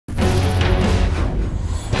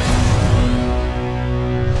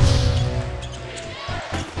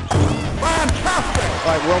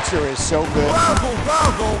Wiltjer is so good.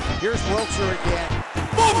 Razzle. Here's Wiltjer again.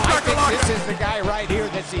 Boom, I think this is the guy right here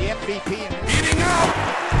that's the MVP. Eating out.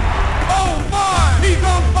 Oh my! He's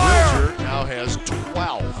on fire. Wiltjer now has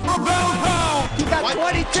 12. He got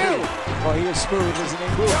 22. Oh, he is smooth, isn't he?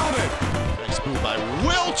 Count it. Nice move by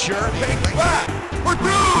Wiltjer. Take back. We're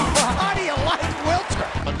through. Well, how do you like Wiltjer?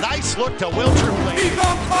 A nice look to Wiltjer. He's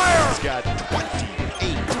on fire. He's got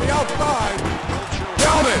 28. To the outside.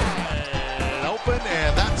 Count it. And open,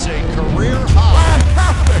 and that's a career high.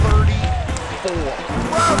 Fantastic. 34.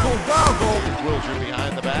 Razzle. Wiltjer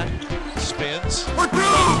behind the back. Spins. We're through.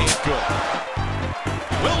 Can't good.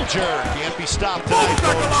 Wiltjer can't be stopped Boom, tonight,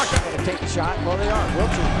 folks. shakalaka. Going to take a shot. Well, they are.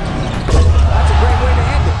 Wiltjer. That's a great way to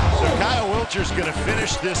end it. So Kyle Wiltjer's going to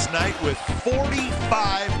finish this night with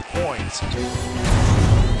 45 points.